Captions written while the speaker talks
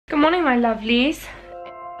Good morning, my lovelies.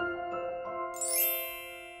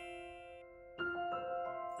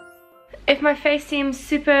 If my face seems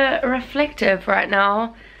super reflective right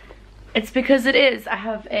now, it's because it is. I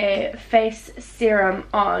have a face serum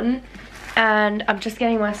on and I'm just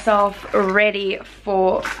getting myself ready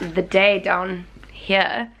for the day down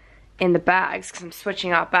here in the bags because I'm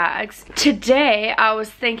switching out bags. Today I was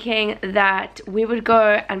thinking that we would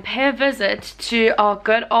go and pay a visit to our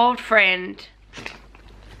good old friend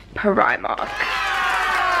Primark.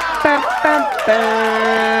 Ba, ba,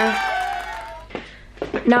 ba.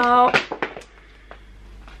 Now,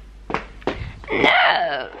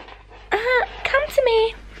 no, come to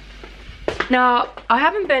me. Now, I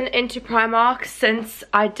haven't been into Primark since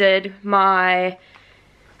I did my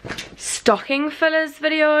stocking fillers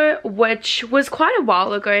video, which was quite a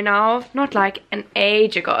while ago now, not like an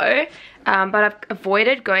age ago. But I've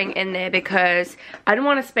avoided going in there because I don't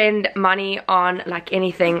want to spend money on like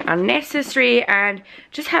anything unnecessary and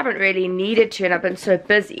just haven't really needed to, and I've been so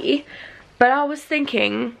busy. But I was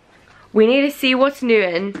thinking we need to see what's new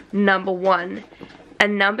in number 1,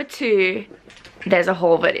 and number 2, there's a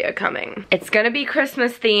whole video coming. It's gonna be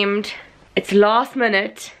Christmas themed. It's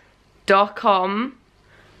lastminute.com,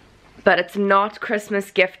 but it's not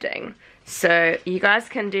Christmas gifting. So you guys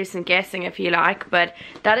can do some guessing if you like, but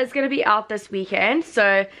that is going to be out this weekend,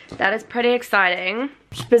 so that is pretty exciting.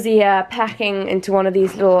 Just busy packing into one of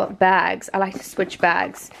these little bags. I like to switch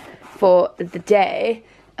bags for the day.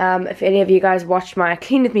 If any of you guys watched my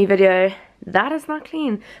clean with me video, that is not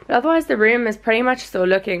clean, but otherwise the room is pretty much still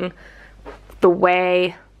looking the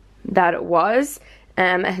way that it was.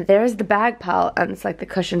 There's the bag pile, and it's like the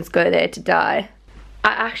cushions go there to die.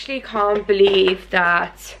 I actually can't believe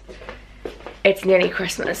that it's nearly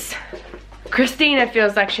Christmas. Christina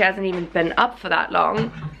feels like she hasn't even been up for that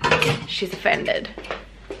long. She's offended.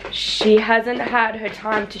 She hasn't had her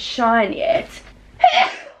time to shine yet.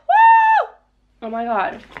 Oh my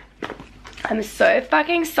god. I'm so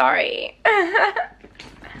fucking sorry.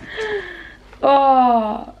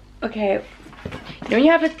 Oh, okay. You know when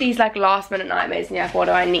you have these like last minute nightmares and you're like, what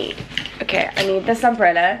do I need? Okay, I need this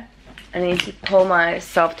umbrella. I need to pull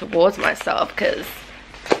myself towards myself because,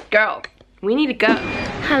 girl, we need to go.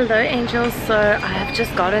 Hello angels, so I have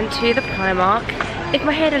just gotten to the Primark. If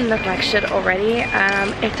my hair didn't look like shit already,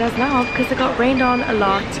 it does now because it got rained on a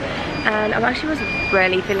lot, and I actually was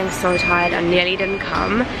really feeling so tired and nearly didn't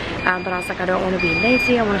come, but I was like, I don't want to be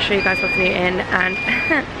lazy, I want to show you guys what's new in, and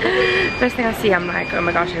first thing I see, I'm like, oh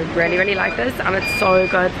my gosh, I really like this, and it's so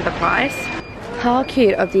good for the price. How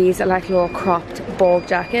cute are these like little cropped ball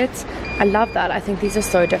jackets? I love that. I think these are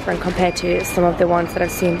so different compared to some of the ones that I've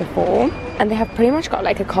seen before. And they have pretty much got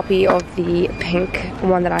like a copy of the pink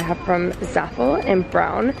one that I have from Zaful in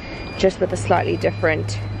brown, just with a slightly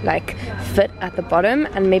different like fit at the bottom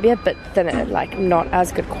and maybe a bit thinner, like not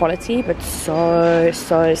as good quality, but so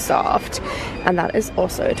soft. And that is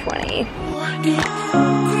also 20.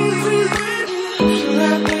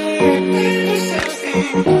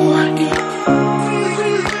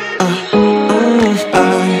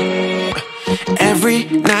 Every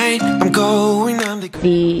night I'm going on the...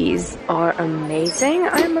 These are amazing.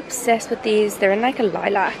 I'm obsessed with these. They're in like a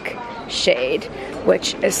lilac shade,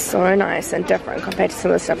 which is so nice and different compared to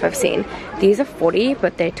some of the stuff I've seen. These are 40,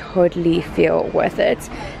 but they totally feel worth it.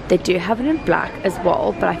 They do have it in black as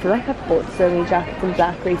well, but I feel like I've bought so many jackets in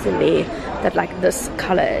black recently that like this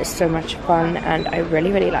color is so much fun, and I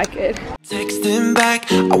really like it. Texting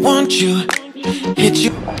back, I want you, hit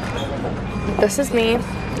you. This is me.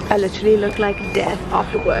 I literally look like death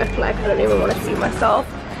after work. Like I don't even want to see myself.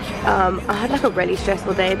 I had like a really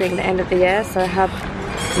stressful day being the end of the year, so I have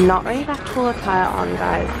not really that cool attire on,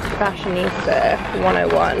 guys. Fashionista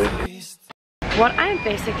 101. What I'm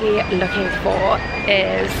basically looking for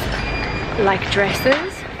is like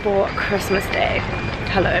dresses for Christmas Day.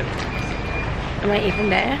 Hello. Am I even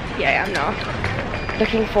there? Yeah, I'm not.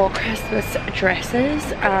 Looking for Christmas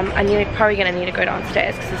dresses. I'm probably gonna need to go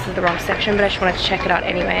downstairs because this is the wrong section, but I just wanted to check it out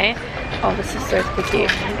anyway. Oh, this is so pretty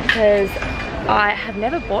because I have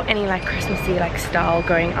never bought any like Christmassy like style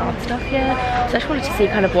going out stuff here, so I just wanted to see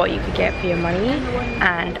kind of what you could get for your money,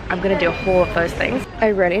 and I'm gonna do a haul of those things. I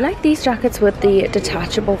really like these jackets with the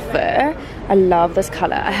detachable fur. I love this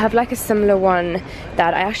color. I have like a similar one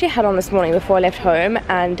that I actually had on this morning before I left home,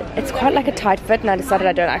 and it's quite like a tight fit, and I decided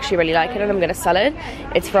I don't actually really like it and I'm gonna sell it.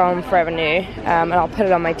 It's from Forever New, and I'll put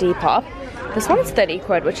it on my Depop. This one's 30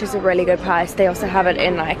 quid, which is a really good price. They also have it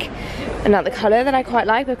in like another color that I quite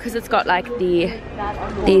like, because it's got like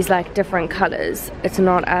these like different colors. It's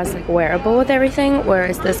not as like wearable with everything,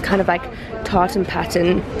 whereas this kind of like tartan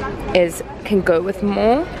pattern can go with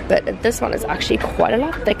more. But this one is actually quite a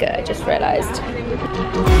lot thicker, I just realized.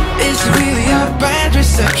 It's really a bad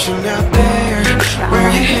reception out there.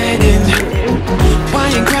 Where you heading? Why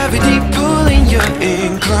ain't gravity pulling you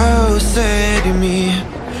in closer to me?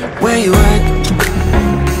 Where you at?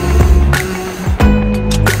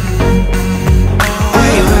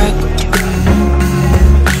 Where you at?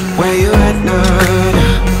 Where you at now?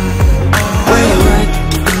 Where you at?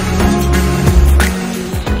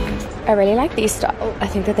 I really like these style. I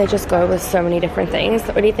think that they just go with so many different things.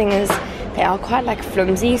 The only thing is they are quite like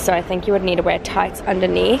flimsy, so I think you would need to wear tights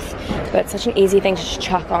underneath, but it's such an easy thing to just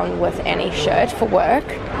chuck on with any shirt for work.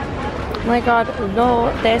 Oh my god,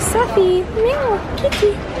 no, there's Safi. Meow,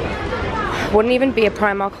 kitty. Wouldn't even be a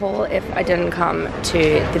Primark haul if I didn't come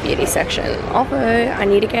to the beauty section. Although I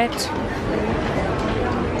need to get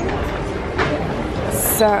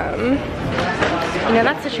some, you know,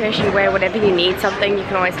 that situation where whenever you need something you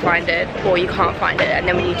can always find it, or you can't find it, and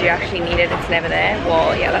then when you do actually need it, it's never there.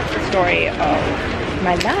 Well, yeah, that's the story of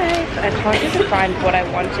my life. I can't even find what I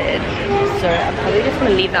wanted, so I'm probably just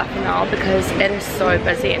gonna leave that for now, because it is so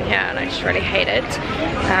busy in here and I just really hate it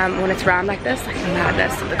when it's around like this, like the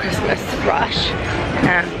madness of the Christmas rush.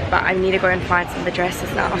 But I need to go and find some of the dresses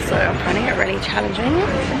now, so I'm finding it really challenging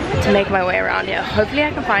to make my way around here. Hopefully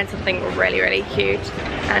I can find something really cute,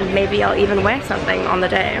 and maybe I'll even wear something on the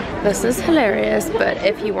day. This is hilarious, but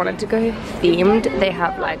if you wanted to go themed, they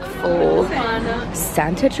have like full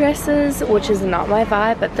Santa dresses, which is not my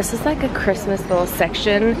vibe, but this is like a Christmas little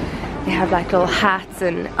section. They have like little hats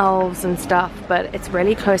and elves and stuff, but it's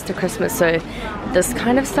really close to Christmas, so this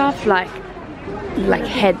kind of stuff, like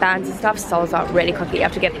headbands and stuff, sells out really quickly. You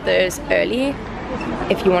have to get those early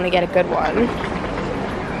if you want to get a good one.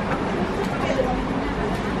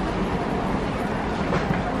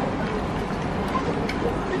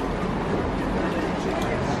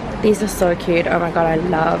 These are so cute. Oh my god, I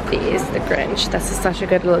love these. The Grinch. This is such a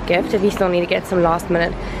good little gift if you still need to get some last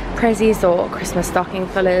minute prezzies or Christmas stocking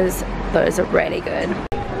fillers. Those are really good.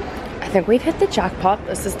 I think we've hit the jackpot.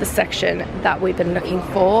 This is the section that we've been looking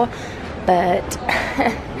for, but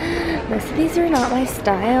most of these are not my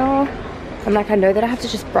style. I'm like, I know that I have to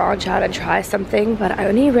just branch out and try something, but I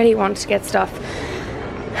only really want to get stuff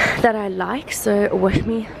that I like, so wish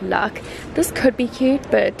me luck. This could be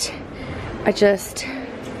cute, but I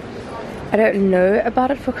don't know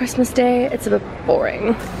about it for Christmas Day. It's a bit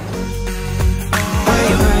boring. Where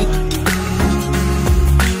you at?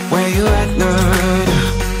 Where you at now?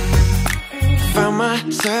 Found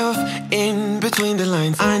myself in between the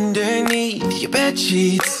lines, underneath your bed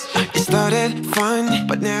sheets. It started fun,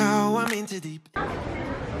 but now I'm into deep.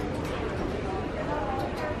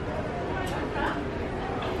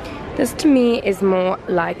 This to me is more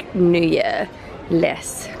like New Year,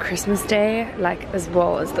 less Christmas Day, like as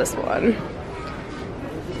well as this one.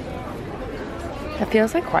 It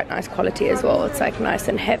feels like quite nice quality as well. It's like nice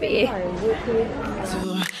and heavy.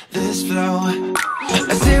 This flow,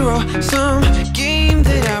 a zero-sum game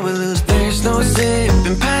that I will lose. There's no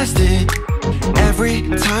zipping past it. Every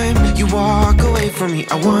time you walk away from me,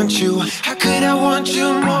 I want you. How could I want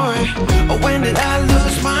you more? Or when did I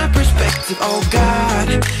lose my perspective? Oh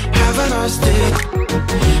God, have I lost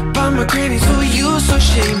it? But my cravings for you so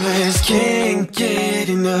shameless, can't get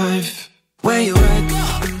enough. Where you at?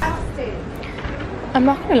 I'm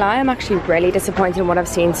not gonna lie, I'm actually really disappointed in what I've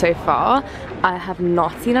seen so far. I have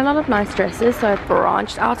not seen a lot of nice dresses, so I've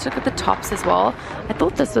branched out to look at the tops as well. I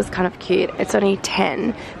thought this was kind of cute. It's only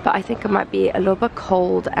 10, but I think it might be a little bit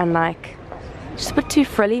cold and like just a bit too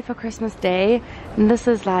frilly for Christmas Day. And this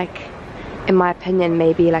is like, in my opinion,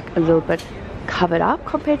 maybe like a little bit covered up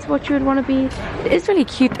compared to what you would want to be. It is really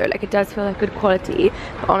cute though, like it does feel like good quality,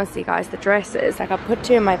 but honestly guys, the dresses, like I put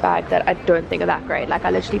two in my bag that I don't think are that great. Like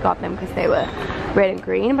I literally got them because they were red and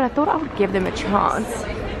green, but I thought I would give them a chance.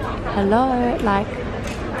 Hello, like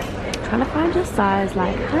trying to find your size,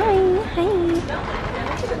 like hi.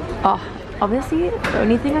 Oh, obviously the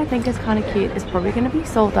only thing I think is kind of cute is probably going to be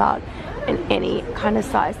sold out in any kind of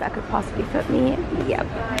size that could possibly fit me. Yep,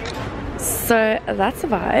 so that's a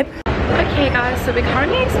vibe. Okay guys, so we're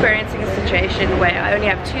currently experiencing a situation where I only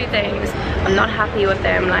have two things. I'm not happy with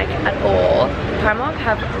them like at all. Primark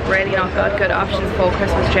have really not got good options for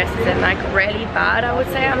Christmas dresses, and like really bad, I would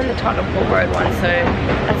say. I'm in the Tottenham Court Road one, so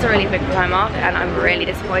that's a really big Primark and I'm really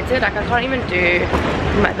disappointed. Like I can't even do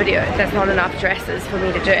my video. There's not enough dresses for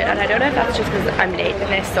me to do it, and I don't know if that's just because I'm late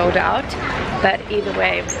and they're sold out, but either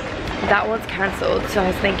way that one's cancelled, so I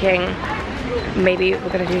was thinking maybe we're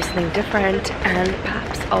gonna do something different and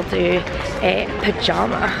perhaps I'll do a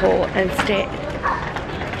pajama haul instead.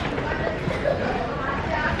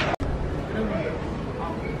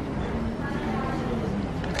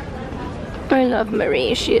 I love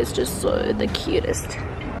Marie, she is just so the cutest.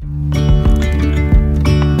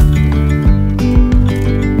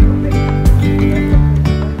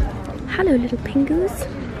 Hello little pingus.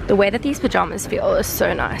 The way that these pajamas feel is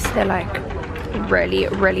so nice. They're like really,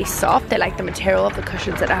 really soft. They're like the material of the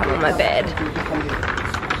cushions that I have on my bed.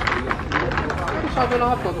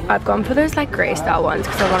 I've gone for those like grey style ones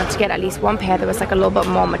because I wanted to get at least one pair that was like a little bit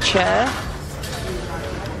more mature.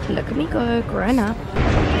 Look at me go, grown up.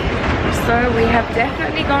 So we have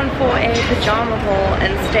definitely gone for a pajama haul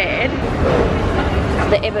instead.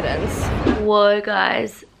 The evidence. Whoa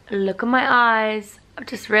guys, look at my eyes. I've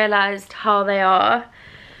just realized how they are.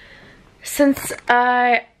 Since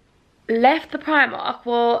I left the Primark,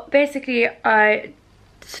 well basically I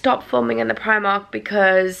stopped filming in the Primark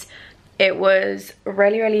because it was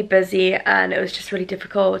really busy and it was just really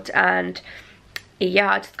difficult, and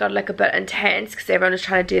yeah, it just got like a bit intense because everyone was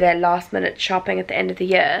trying to do their last minute shopping at the end of the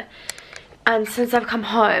year. And since I've come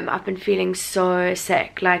home, I've been feeling so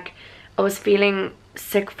sick. Like, I was feeling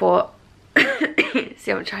sick for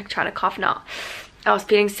see, I'm trying to cough now. I was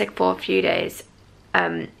feeling sick for a few days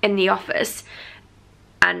in the office,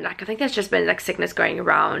 and like I think there's just been like sickness going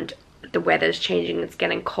around. The weather's changing, it's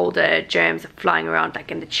getting colder, germs are flying around like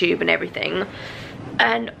in the tube and everything.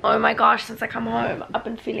 And oh my gosh, since I come home, I've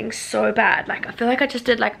been feeling so bad. Like, I feel like I just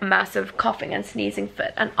did like a massive coughing and sneezing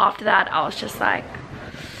fit, and after that I was just like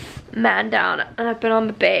man down, and I've been on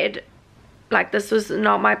the bed. Like, this was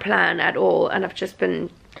not my plan at all, and I've just been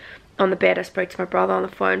on the bed. I spoke to my brother on the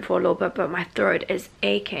phone for a little bit, but my throat is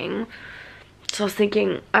aching. So I was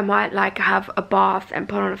thinking I might like have a bath and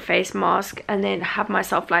put on a face mask and then have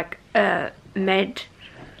myself like a med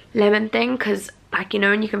lemon thing, because like, you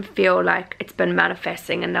know, when you can feel like it's been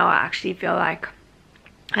manifesting and now I actually feel like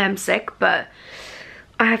I am sick. But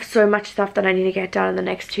I have so much stuff that I need to get done in the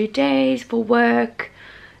next 2 days for work,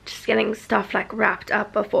 just getting stuff like wrapped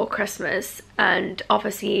up before Christmas. And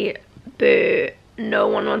obviously, boo, no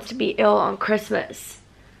one wants to be ill on Christmas.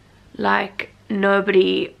 Like,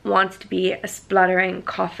 nobody wants to be a spluttering,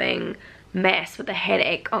 coughing mess with a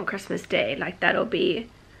headache on Christmas Day. Like, that'll be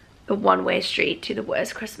a one-way street to the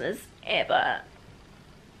worst Christmas ever.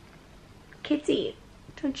 Kitty,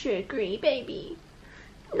 don't you agree, baby?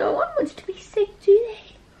 No one wants to be sick, do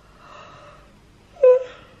they?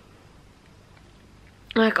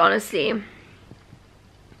 Like, honestly,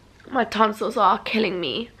 my tonsils are killing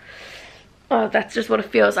me. Oh, that's just what it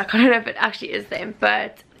feels like. I don't know if it actually is them,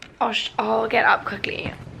 but I'll get up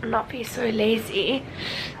quickly and not be so lazy,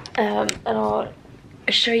 and I'll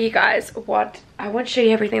show you guys what I won't show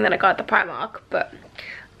you everything that I got at the Primark, but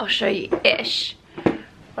I'll show you ish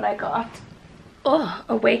what I got. Oh,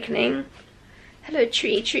 awakening. Hello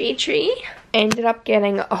tree. Ended up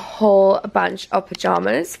getting a whole bunch of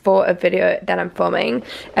pajamas for a video that I'm filming.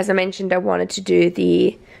 As I mentioned, I wanted to do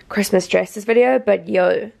the Christmas dresses video, but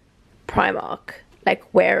yo, Primark, like,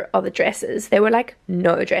 where are the dresses? There were like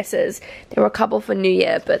no dresses. There were a couple for New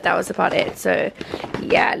Year, but that was about it. So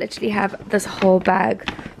yeah, I literally have this whole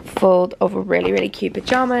bag full of really cute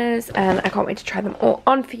pajamas, and I can't wait to try them all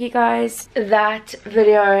on for you guys. That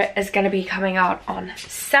video is going to be coming out on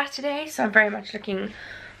Saturday, so I'm very much looking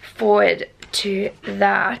forward to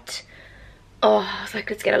that. Oh, I was like,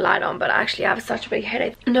 let's get a light on, but I actually have such a big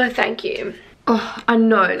headache. No thank you. Oh, I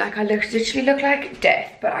know, like, I literally look like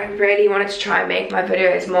death, but I really wanted to try and make my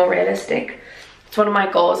videos more realistic. It's one of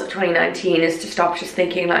my goals of 2019, is to stop just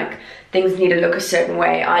thinking like things need to look a certain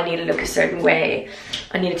way, I need to look a certain way,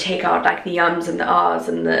 I need to take out like the ums and the ahs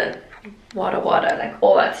and the wada, like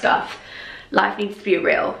all that stuff. Life needs to be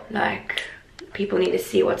real. Like, people need to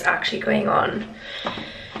see what's actually going on.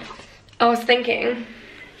 I was thinking,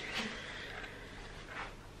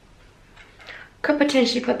 could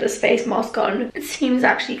potentially put this face mask on. It seems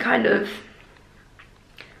actually kind of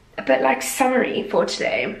a bit like summery for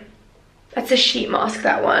today. That's a sheet mask,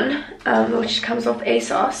 that one, which comes off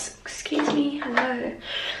ASOS. Excuse me, hello.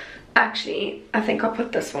 Actually, I think I'll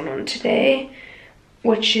put this one on today,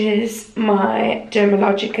 which is my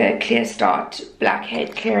Dermalogica Clear Start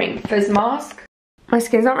Blackhead Clearing Fizz Mask. My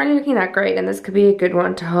skin's not really looking that great, and this could be a good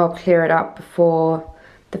one to help clear it up before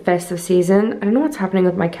the festive season. I don't know what's happening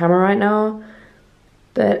with my camera right now,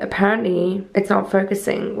 but apparently it's not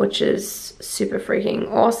focusing, which is super freaking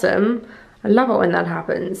awesome. I love it when that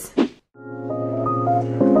happens.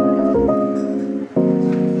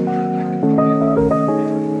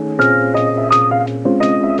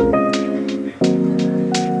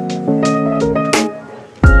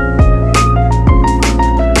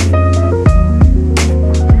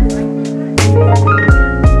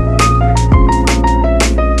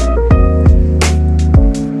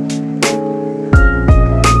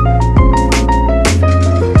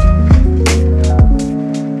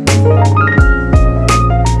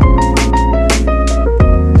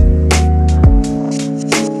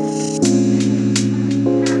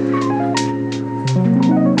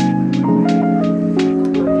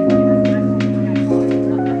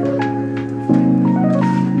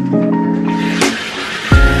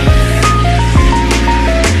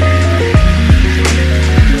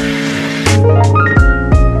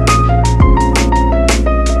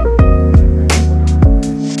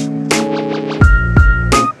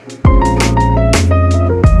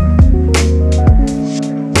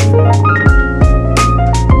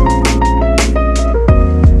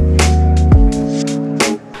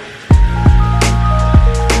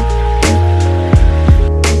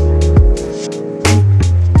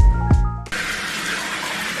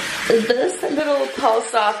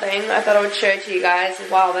 All-Star thing I thought I would show it to you guys.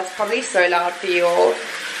 Wow, that's probably so loud for you all.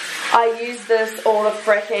 I use this all the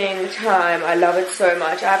freaking time. I love it so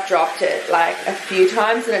much. I've dropped it like a few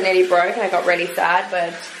times and it nearly broke and I got really sad,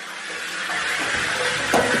 but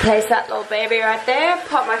place that little baby right there,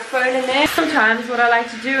 pop my phone in there. Sometimes what I like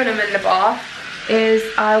to do when I'm in the bath is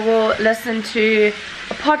I will listen to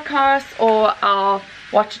a podcast, or I'll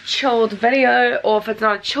watch a chilled video, or if it's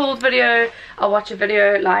not a chilled video, I'll watch a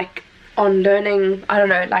video like on learning, I don't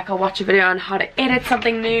know, like I'll watch a video on how to edit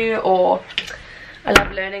something new, or I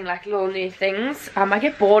love learning like little new things. I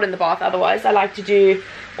get bored in the bath otherwise. I like to do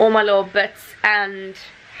all my little bits and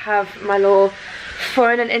have my little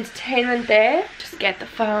phone and entertainment there. Just get the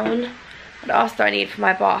phone. What else do I need for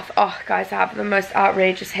my bath? Oh guys, I have the most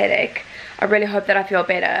outrageous headache. I really hope that I feel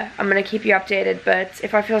better. I'm gonna keep you updated, but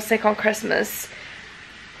if I feel sick on Christmas,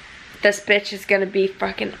 this bitch is gonna be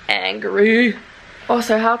fucking angry.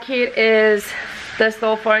 Also, how cute is this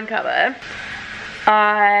little phone cover?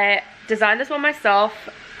 I designed this one myself.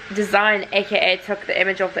 Design, aka took the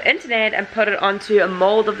image off the internet and put it onto a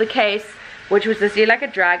mold of the case, which was literally like a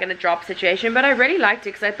drag and a drop situation, but I really liked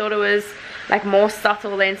it because I thought it was like more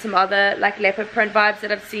subtle than some other like leopard print vibes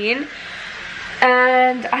that I've seen.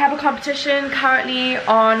 And I have a competition currently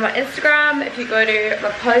on my Instagram. If you go to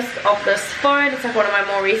the post of this phone, it's like one of my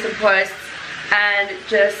more recent posts, and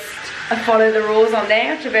just follow the rules on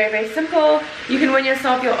there, which are very, very simple. You can win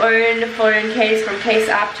yourself your own phone case from Case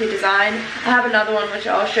App to Design. I have another one which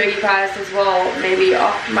I'll show you guys as well, maybe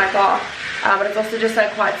after my bath. But it's also just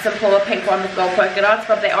like quite simple, a pink one with gold polka dots,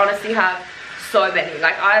 but they honestly have so many.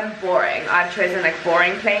 Like, I'm boring. I've chosen like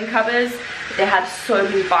boring plain covers. They have so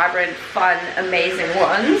many vibrant, fun, amazing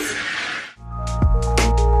ones.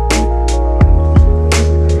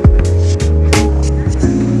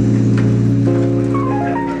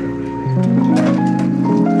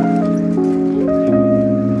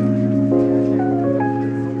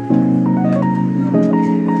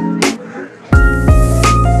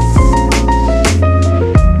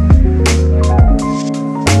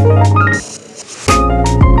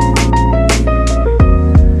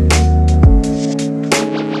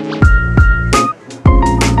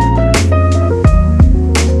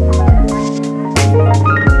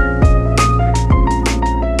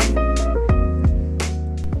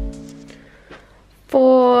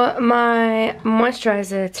 My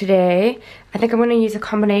moisturizer today, I think I'm going to use a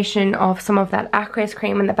combination of some of that Acres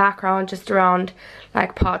cream in the background, just around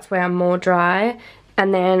like parts where I'm more dry,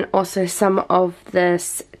 and then also some of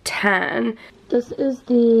this tan. This is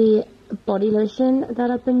the body lotion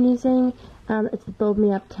that I've been using. It's the Build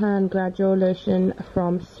Me Up Tan Gradual Lotion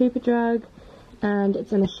from Superdrug, and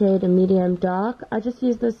it's in the shade medium dark. I just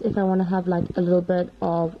use this if I want to have like a little bit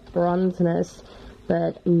of bronzeness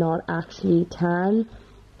but not actually tan.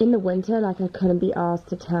 In the winter, like, I couldn't be asked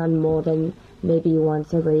to tan more than maybe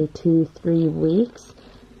once every 2-3 weeks,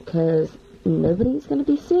 because nobody's going to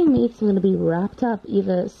be seeing me, because I'm going to be wrapped up,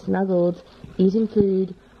 either snuggled, eating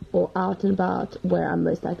food, or out and about, where I'm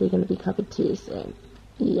most likely going to be covered too. So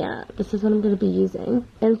yeah, this is what I'm going to be using.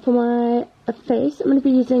 And for my face, I'm going to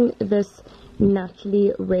be using this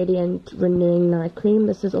Naturally Radiant Renewing Night Cream.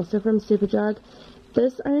 This is also from Superdrug.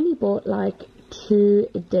 This I only bought like 2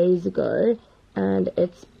 days ago, and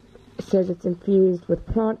it says it's infused with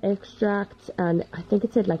plant extracts, and I think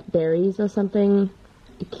it said like berries or something,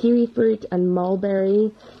 kiwi fruit and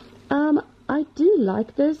mulberry. I do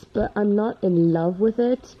like this, but I'm not in love with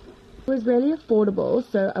it. It was really affordable,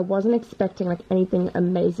 so I wasn't expecting like anything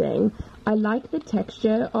amazing. I like the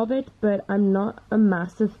texture of it, but I'm not a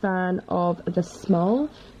massive fan of the smell.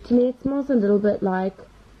 To me, it smells a little bit like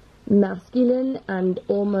masculine and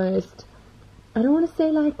almost, I don't want to say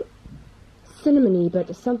like cinnamony,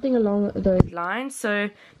 but something along those lines.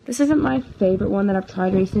 So this isn't my favorite one that I've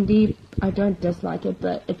tried recently. I don't dislike it,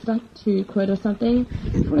 but it's like £2 or something.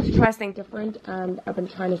 I wanted to try something different, and I've been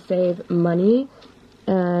trying to save money,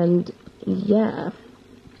 and yeah.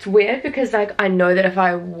 It's weird because like I know that if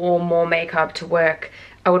I wore more makeup to work,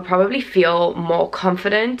 I would probably feel more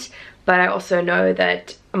confident, but I also know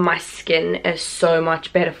that my skin is so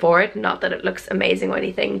much better for it. Not that it looks amazing or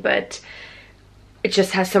anything, but it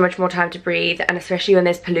just has so much more time to breathe. And especially when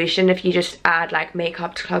there's pollution, if you just add like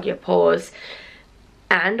makeup to clog your pores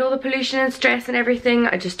and all the pollution and stress and everything,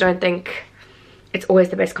 I just don't think it's always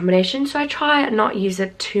the best combination. So I try and not use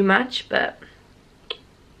it too much, but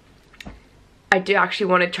I do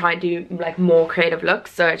actually want to try and do like more creative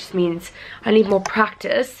looks, so it just means I need more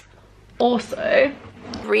practice. Also,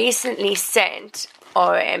 recently sent,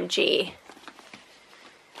 OMG,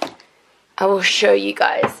 I will show you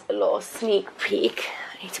guys a little sneak peek.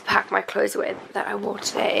 I need to pack my clothes away that I wore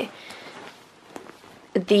today.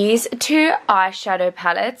 these two eyeshadow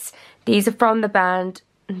palettes. These are from the band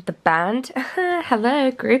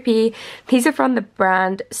hello groupie. These are from the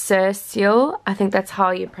brand Cercial. I think that's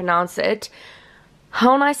how you pronounce it.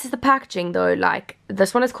 How nice is the packaging though? Like,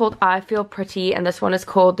 this one is called I Feel Pretty and this one is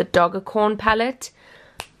called the Doggercorn palette.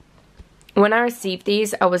 When I received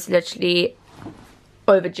these, I was literally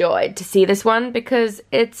overjoyed to see this one because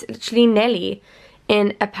it's literally Nelly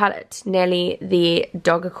in a palette. Nelly the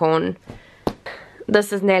Doggercorn.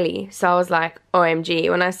 This is Nelly, so I was like, OMG.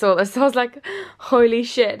 When I saw this, I was like, holy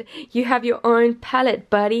shit, you have your own palette,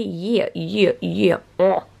 buddy. Yeah.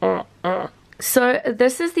 So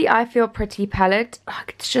this is the I Feel Pretty palette. Oh,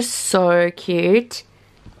 it's just so cute.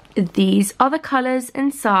 These are the colors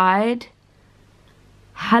inside.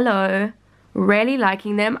 Hello. Really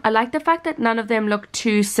liking them. I like the fact that none of them look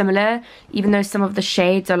too similar, even though some of the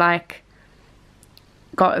shades are like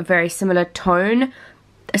got a very similar tone.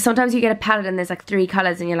 Sometimes you get a palette and there's like 3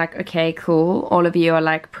 colors and you're like, okay, cool, all of you are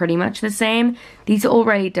like pretty much the same. These are all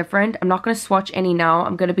really different. I'm not going to swatch any now.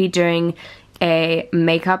 I'm going to be doing a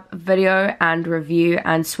makeup video and review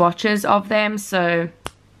and swatches of them, so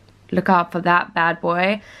look out for that bad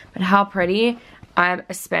boy. But how pretty. I'm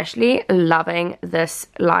especially loving this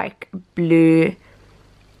like blue,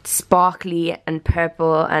 sparkly and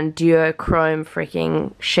purple and duochrome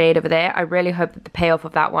freaking shade over there. I really hope that the payoff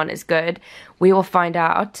of that one is good. We will find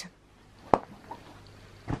out.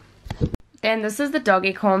 Then this is the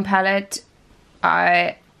Doggercorn palette.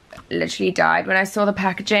 I literally died when I saw the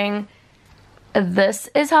packaging. This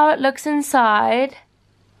is how it looks inside.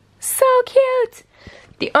 So cute.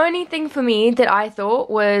 The only thing for me that I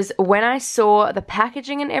thought was when I saw the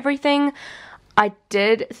packaging and everything, I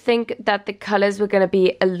did think that the colors were going to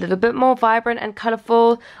be a little bit more vibrant and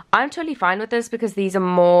colorful. I'm totally fine with this because these are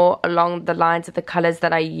more along the lines of the colors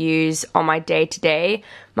that I use on my day-to-day.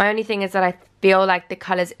 My only thing is that I feel like the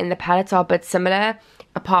colors in the palettes are a bit similar,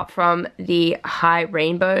 apart from the high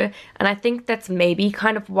rainbow. And I think that's maybe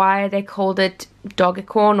kind of why they called it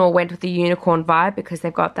Doggercorn or went with the unicorn vibe, because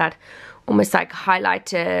they've got that almost like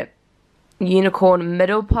highlighter unicorn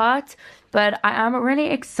middle part. But I am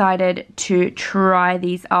really excited to try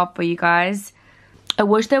these out for you guys. I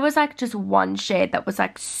wish there was like just one shade that was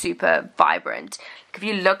like super vibrant. Like if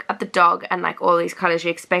you look at the dog and like all these colors,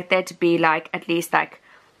 you expect there to be like at least like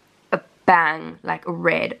a bang, like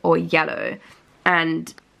red or yellow.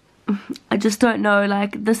 And I just don't know,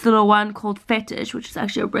 like this little one called Fetish, which is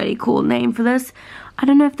actually a really cool name for this. I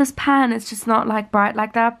don't know if this pan is just not like bright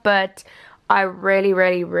like that, but I really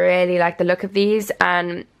like the look of these,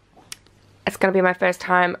 and it's going to be my first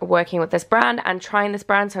time working with this brand and trying this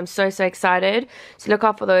brand, so I'm so excited. So look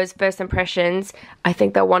out for those first impressions. I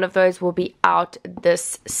think that one of those will be out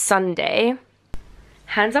this Sunday.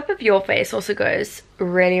 Hands up if your face also goes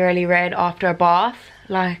really red after a bath.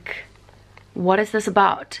 Like, what is this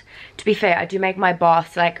about? To be fair, I do make my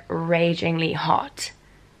baths like ragingly hot.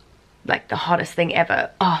 Like the hottest thing ever.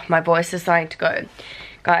 Oh, my voice is starting to go.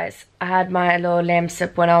 Guys, I had my little lamb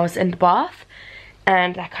sip when I was in the bath,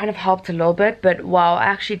 and that kind of helped a little bit, but wow, I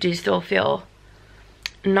actually do still feel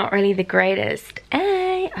not really the greatest.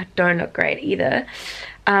 I don't look great either.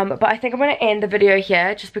 But I think I'm going to end the video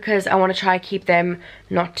here just because I want to try to keep them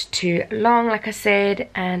not too long, like I said,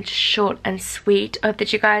 and short and sweet. I hope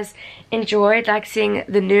that you guys enjoyed like seeing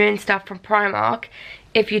the new and stuff from Primark.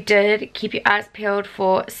 If you did, keep your eyes peeled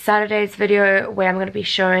for Saturday's video where I'm going to be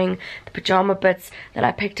showing the pajama bits that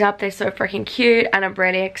I picked up. They're so freaking cute and I'm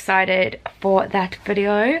really excited for that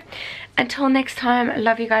video. Until next time, I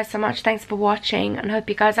love you guys so much. Thanks for watching and hope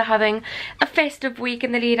you guys are having a festive week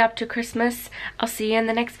in the lead up to Christmas. I'll see you in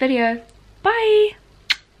the next video. Bye!